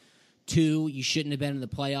fantastic. 2, you shouldn't have been in the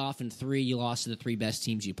playoff. And 3, you lost to the 3 best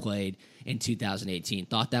teams you played in 2018.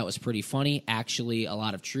 Thought that was pretty funny. Actually, a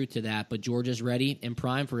lot of truth to that. But Georgia's ready and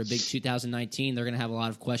prime for a big 2019. They're going to have a lot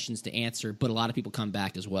of questions to answer, but a lot of people come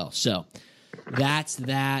back as well. So that's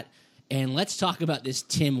that. And let's talk about this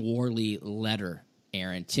Tim Worley letter,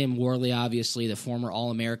 Aaron. Tim Worley, obviously the former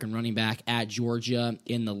All-American running back at Georgia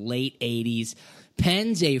in the late 80s,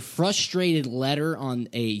 pens a frustrated letter on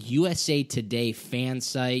a USA Today fan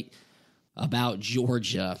site about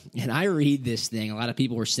Georgia. And I read this thing. A lot of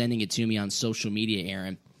people were sending it to me on social media,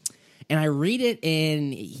 Aaron. And I read it,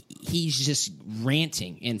 and he's just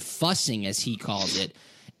ranting and fussing, as he calls it.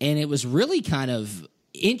 And it was really kind of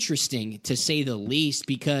interesting, to say the least,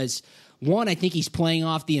 because, one, I think he's playing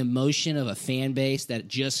off the emotion of a fan base that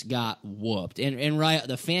just got whooped. And right,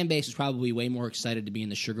 the fan base was probably way more excited to be in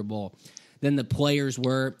the Sugar Bowl than the players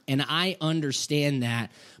were. And I understand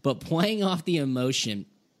that. But playing off the emotion,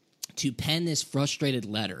 to pen this frustrated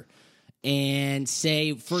letter and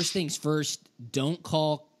say, first things first, don't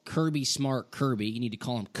call Kirby Smart Kirby. You need to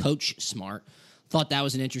call him Coach Smart. Thought that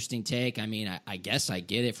was an interesting take. I mean, I guess I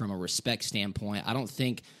get it from a respect standpoint. I don't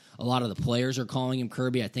think a lot of the players are calling him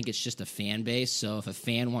Kirby. I think it's just a fan base. So if a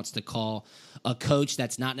fan wants to call a coach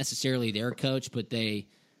that's not necessarily their coach, but they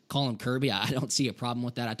call him Kirby, I don't see a problem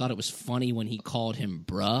with that. I thought it was funny when he called him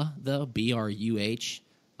bruh, though, B-R-U-H.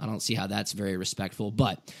 I don't see how that's very respectful,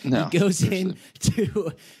 but no, he goes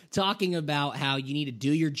into talking about how you need to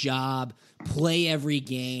do your job, play every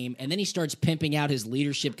game, and then he starts pimping out his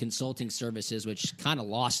leadership consulting services, which kind of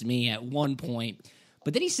lost me at one point.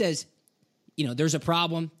 But then he says, there's a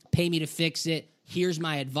problem, pay me to fix it. Here's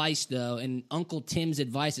my advice, though, and Uncle Tim's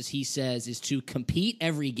advice, as he says, is to compete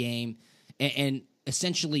every game and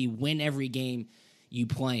essentially win every game you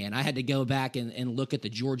play in. I had to go back and look at the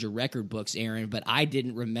Georgia record books, Aaron, but I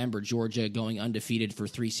didn't remember Georgia going undefeated for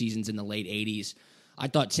 3 seasons in the late 80s. I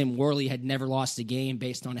thought Tim Worley had never lost a game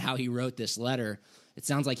based on how he wrote this letter. It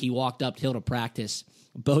sounds like he walked uphill to practice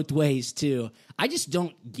both ways, too. I just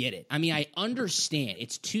don't get it. I mean, I understand.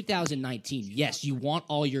 It's 2019. Yes, you want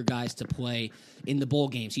all your guys to play in the bowl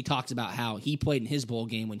games. He talks about how he played in his bowl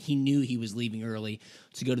game when he knew he was leaving early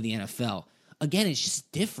to go to the NFL. Again, it's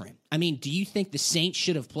just different. I mean, do you think the Saints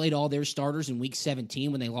should have played all their starters in Week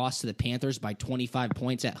 17 when they lost to the Panthers by 25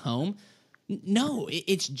 points at home? No,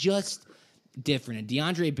 it's just different. And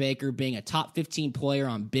DeAndre Baker being a top 15 player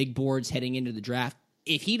on big boards heading into the draft,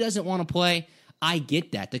 if he doesn't want to play, I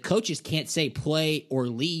get that. The coaches can't say play or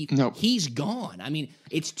leave. No. He's gone. I mean,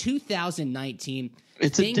 it's 2019.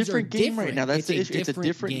 It's a different game right now. That's the issue. It's a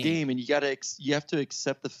different game, and you have to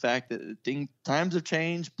accept the fact that times have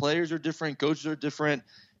changed. Players are different. Coaches are different.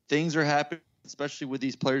 Things are happening, especially with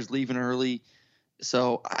these players leaving early.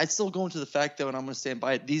 So I still go into the fact, though, and I'm going to stand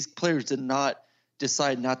by it. These players did not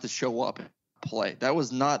decide not to show up and play. That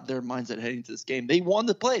was not their mindset heading into this game. They won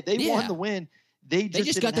the play. They won the win. They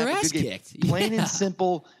just got their ass kicked. Plain and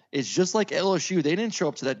simple. It's just like LSU. They didn't show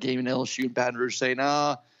up to that game in LSU and Baton Rouge saying,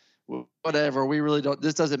 whatever, we really don't.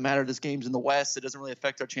 This doesn't matter. This game's in the West. It doesn't really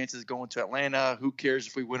affect our chances of going to Atlanta. Who cares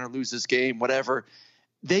if we win or lose this game? Whatever.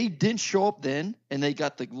 They didn't show up then, and they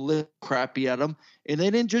got the little crappy at them, and they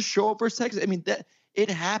didn't just show up for Texas. I mean, it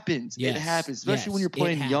happens. Yes. It happens, especially when you're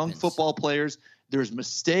playing young football players. There's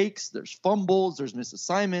mistakes. There's fumbles. There's missed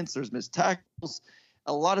assignments. There's missed tackles.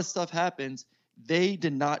 A lot of stuff happens. They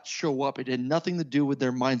did not show up. It had nothing to do with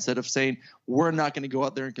their mindset of saying, we're not going to go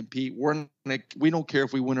out there and compete. We don't care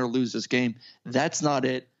if we win or lose this game. That's not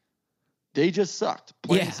it. They just sucked.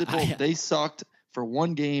 Plain and simple. They sucked for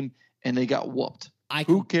one game, and they got whooped.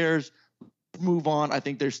 Who cares? Move on. I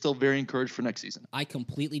think they're still very encouraged for next season. I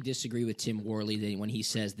completely disagree with Tim Worley when he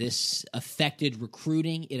says this affected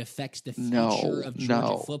recruiting. It affects the future of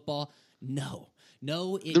Georgia football. No.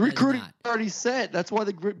 No, it the recruiting does not. already set. That's why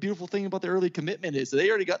the beautiful thing about the early commitment is they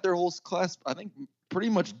already got their whole class, I think, pretty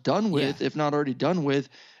much done with, if not already done with.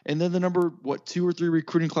 And then the number, 2 or 3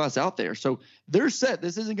 recruiting class out there. So they're set.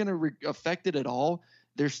 This isn't going to affect it at all.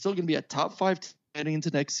 There's still going to be a top 5 heading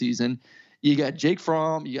into next season. You got Jake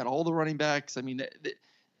Fromm. You got all the running backs. I mean,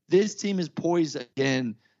 this team is poised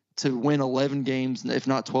again to win 11 games, if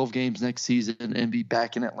not 12 games next season, and be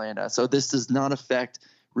back in Atlanta. So this does not affect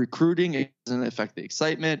recruiting. It doesn't affect the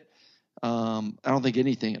excitement. I don't think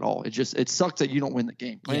anything at all. It sucks that you don't win the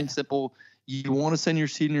game. Plain and simple. You want to send your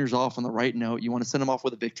seniors off on the right note. You want to send them off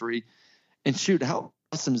with a victory. And shoot, how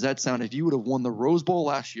awesome does that sound if you would have won the Rose Bowl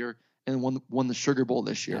last year and won the Sugar Bowl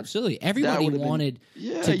this year? Absolutely. Everybody wanted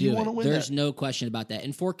to do it. There's no question about that.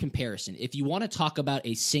 And for comparison, if you want to talk about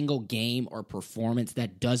a single game or performance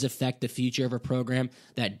that does affect the future of a program,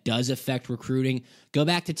 that does affect recruiting, go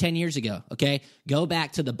back to 10 years ago, okay? Go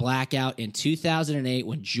back to the blackout in 2008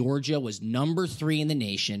 when Georgia was number 3 in the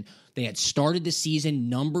nation. They had started the season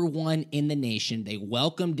number 1 in the nation. They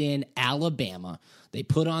welcomed in Alabama. They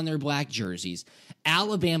put on their black jerseys.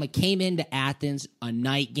 Alabama came into Athens, a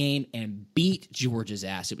night game, and beat Georgia's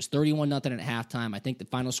ass. It was 31-0 at halftime. I think the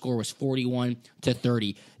final score was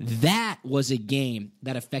 41-30. That was a game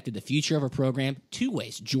that affected the future of a program 2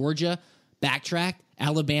 ways. Georgia backtracked.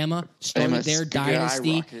 Alabama started their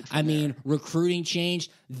dynasty. I mean, recruiting changed.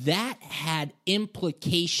 That had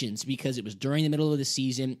implications because it was during the middle of the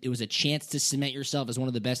season. It was a chance to cement yourself as one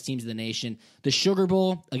of the best teams in the nation. The Sugar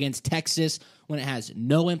Bowl against Texas, when it has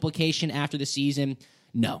no implication after the season,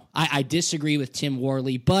 no. I disagree with Tim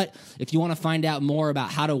Worley, but if you want to find out more about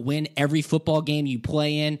how to win every football game you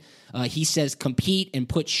play in, he says compete and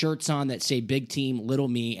put shirts on that say big team, little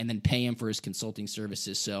me, and then pay him for his consulting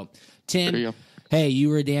services. So, Tim, hey, you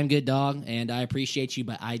were a damn good dog, and I appreciate you,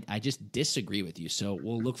 but I just disagree with you. So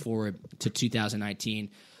we'll look forward to 2019.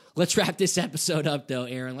 Let's wrap this episode up, though,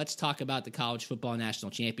 Aaron. Let's talk about the College Football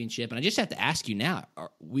National Championship. And I just have to ask you now,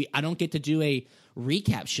 I don't get to do a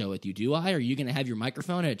recap show with you, do I? Are you going to have your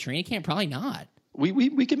microphone at a training camp? Probably not.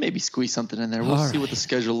 We can maybe squeeze something in there. We'll see what the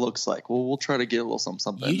schedule looks like. We'll try to get a little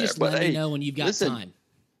something in there. You just let me know when you've got time.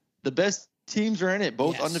 The best teams are in it,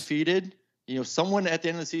 both undefeated. You know, someone at the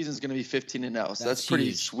end of the season is going to be 15-0. So that's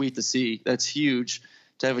pretty sweet to see. That's huge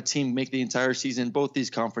to have a team make the entire season, both these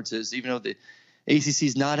conferences, even though the ACC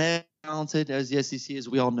is not as talented as the SEC, as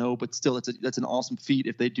we all know, but still that's an awesome feat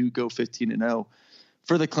if they do go 15-0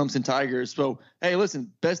 for the Clemson Tigers. So, hey,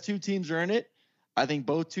 listen, best 2 teams are in it. I think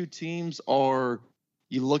both 2 teams are,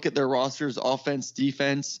 you look at their rosters, offense,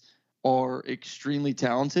 defense, are extremely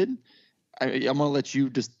talented. I'm going to let you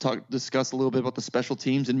just discuss a little bit about the special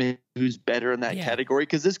teams and maybe who's better in that category,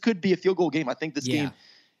 because this could be a field goal game. I think this game,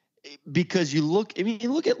 because you look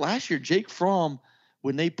at last year, Jake Fromm,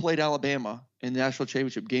 when they played Alabama in the national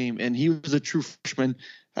championship game, and he was a true freshman,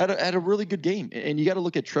 had a really good game. And you got to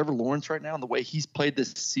look at Trevor Lawrence right now and the way he's played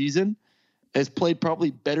this season, has played probably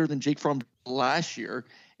better than Jake Fromm last year.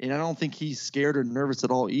 And I don't think he's scared or nervous at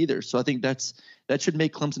all either. So I think that should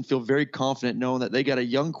make Clemson feel very confident knowing that they got a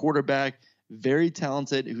young quarterback, very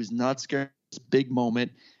talented, who's not scared of this big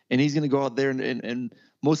moment. And he's going to go out there and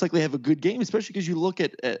most likely have a good game, especially because you look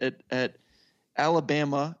at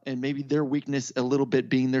Alabama and maybe their weakness a little bit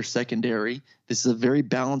being their secondary. This is a very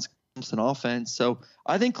balanced Clemson offense. So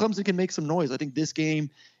I think Clemson can make some noise. I think this game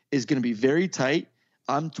is going to be very tight.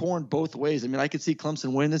 I'm torn both ways. I mean, I could see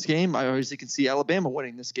Clemson win this game. I obviously can see Alabama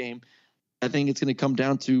winning this game. I think it's going to come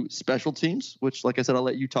down to special teams, which, like I said, I'll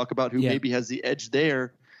let you talk about who maybe has the edge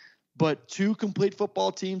there. But 2 complete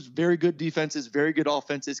football teams, very good defenses, very good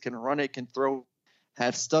offenses, can run it, can throw,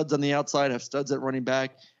 have studs on the outside, have studs at running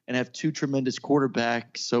back, and have 2 tremendous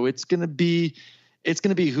quarterbacks. So it's going to be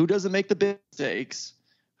who doesn't make the big mistakes,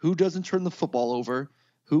 who doesn't turn the football over,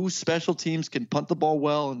 who special teams can punt the ball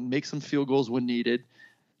well and make some field goals when needed.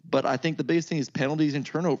 But I think the biggest thing is penalties and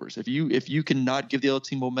turnovers. If you cannot give the other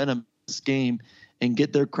team momentum in this game and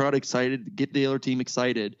get their crowd excited, get the other team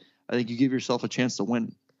excited, I think you give yourself a chance to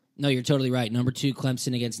win. No, you're totally right. Number 2,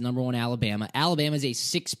 Clemson against number 1, Alabama. Alabama is a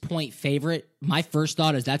 6-point favorite. My first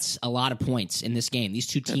thought is that's a lot of points in this game. These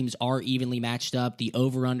 2 teams are evenly matched up. The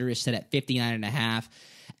over-under is set at 59.5.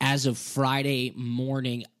 As of Friday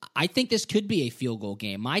morning, I think this could be a field goal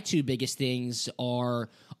game. My 2 biggest things are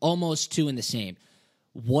almost 2 in the same.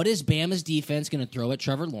 What is Bama's defense going to throw at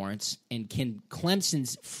Trevor Lawrence? And can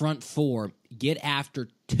Clemson's front 4 get after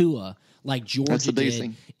Tua like Georgia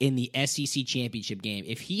did in the SEC championship game?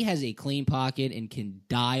 If he has a clean pocket and can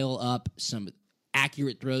dial up some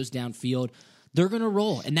accurate throws downfield, they're going to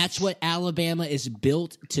roll. And that's what Alabama is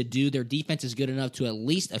built to do. Their defense is good enough to at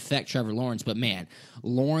least affect Trevor Lawrence. But, man,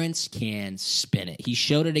 Lawrence can spin it. He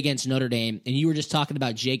showed it against Notre Dame. And you were just talking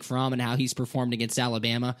about Jake Fromm and how he's performed against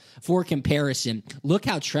Alabama. For comparison, look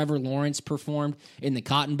how Trevor Lawrence performed in the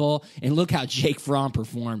Cotton Bowl, and look how Jake Fromm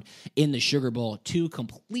performed in the Sugar Bowl. Two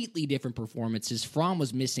completely different performances. Fromm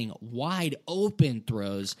was missing wide open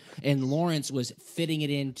throws, and Lawrence was fitting it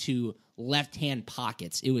into left-hand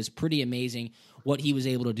pockets. It was pretty amazing what he was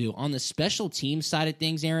able to do. On the special team side of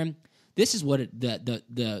things, Aaron, this is what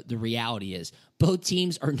the reality is. Both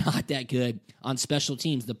teams are not that good on special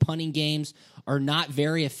teams. The punting games are not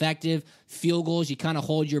very effective. Field goals, you kind of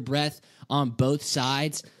hold your breath on both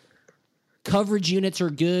sides. Coverage units are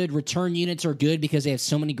good. Return units are good because they have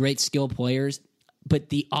so many great skill players. But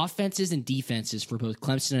the offenses and defenses for both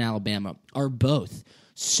Clemson and Alabama are both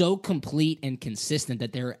so complete and consistent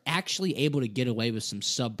that they're actually able to get away with some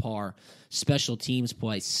subpar special teams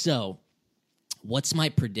play. So, what's my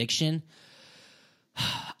prediction?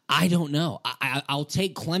 I don't know. I'll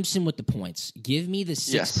take Clemson with the points. Give me the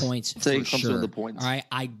 6 points for Clemson sure. with the points. All right.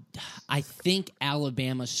 I think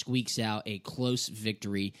Alabama squeaks out a close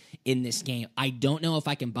victory in this game. I don't know if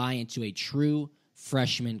I can buy into a true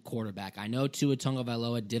freshman quarterback. I know Tua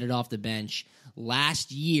Tagovailoa did it off the bench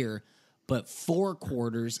last year, but 4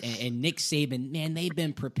 quarters, and Nick Saban, man, they've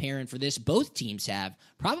been preparing for this. Both teams have,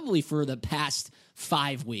 probably for the past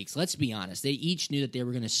 5 weeks. Let's be honest. They each knew that they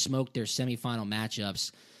were going to smoke their semifinal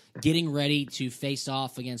matchups, getting ready to face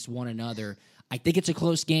off against one another. I think it's a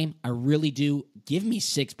close game. I really do. Give me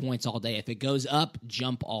 6 points all day. If it goes up,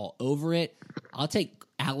 jump all over it. I'll take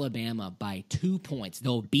Alabama by 2 points.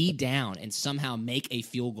 They'll be down and somehow make a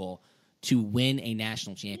field goal to win a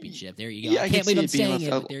national championship. There you go. Yeah, I can't believe I'm saying it,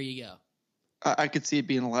 but there you go. I could see it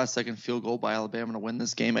being a last-second field goal by Alabama to win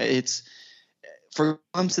this game. It's for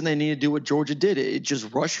Clemson, they need to do what Georgia did. It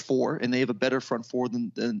just rush 4, and they have a better front 4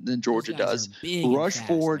 than Georgia does. Rush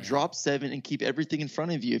 4, man. Drop 7, and keep everything in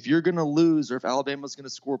front of you. If you're going to lose or if Alabama's going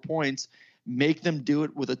to score points, make them do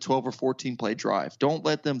it with a 12 or 14 play drive. Don't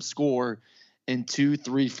let them score in 2,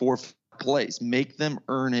 3, 4 plays. Make them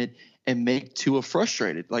earn it and make Tua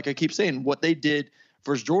frustrated. Like I keep saying, what they did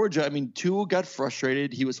versus Georgia, I mean, Tua got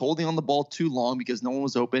frustrated. He was holding on the ball too long because no one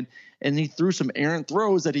was open, and he threw some errant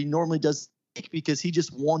throws that he normally does because he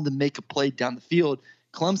just wanted to make a play down the field.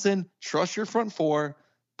 Clemson, trust your front 4,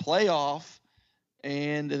 play off,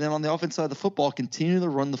 and then on the offense side of the football, continue to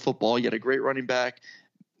run the football. You got a great running back.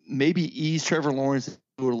 Maybe ease Trevor Lawrence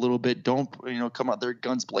a little bit. Don't come out there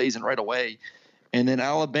guns blazing right away. And then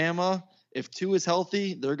Alabama, if Tua is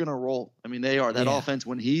healthy, they're going to roll. I mean, they are. That offense,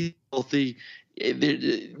 when he's healthy,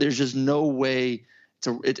 there's just no way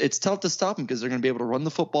it's tough to stop him because they're going to be able to run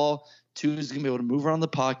the football. Tua's going to be able to move around the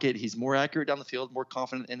pocket. He's more accurate down the field, more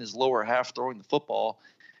confident in his lower half throwing the football.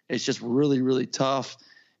 It's just really, really tough.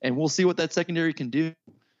 And we'll see what that secondary can do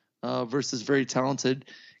versus very talented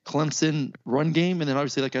Clemson run game. And then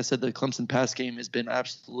obviously, like I said, the Clemson pass game has been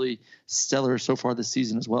absolutely stellar so far this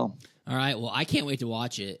season as well. All right, well, I can't wait to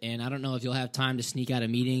watch it, and I don't know if you'll have time to sneak out of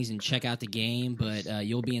meetings and check out the game, but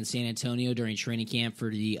you'll be in San Antonio during training camp for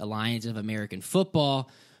the Alliance of American Football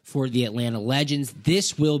for the Atlanta Legends.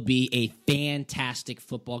 This will be a fantastic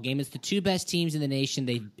football game. It's the 2 best teams in the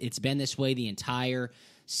nation. It's been this way the entire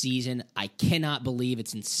season. I cannot believe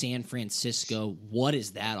it's in San Francisco. What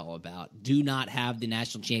is that all about? Do not have the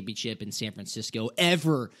national championship in San Francisco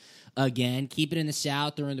ever again. Keep it in the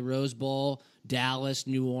South or in the Rose Bowl. Dallas,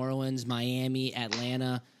 New Orleans, Miami,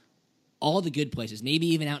 Atlanta, all the good places. Maybe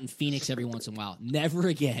even out in Phoenix every once in a while. Never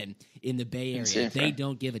again in the Bay Area. They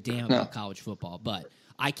don't give a damn about college football. But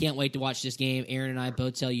I can't wait to watch this game. Aaron and I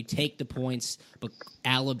both tell you take the points, but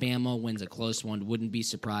Alabama wins a close one. Wouldn't be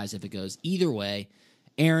surprised if it goes either way.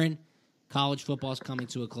 Aaron, college football is coming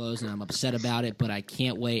to a close, and I'm upset about it, but I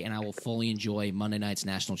can't wait, and I will fully enjoy Monday night's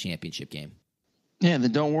national championship game. Yeah,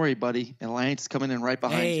 then don't worry, buddy. Alliance is coming in right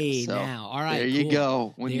behind you. So now. All right, there you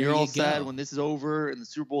go. When you're all sad, when this is over and the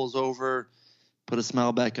Super Bowl is over, put a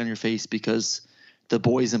smile back on your face because the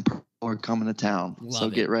boys in purple are coming to town.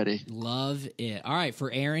 Get ready. Love it. All right,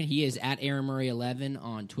 for Aaron, he is at Aaron Murray 11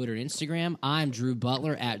 on Twitter and Instagram. I'm Drew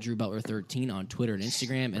Butler at Drew Butler 13 on Twitter and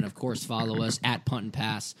Instagram. And, of course, follow us at Punt and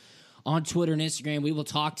Pass on Twitter and Instagram. We will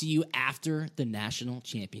talk to you after the national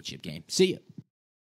championship game. See you.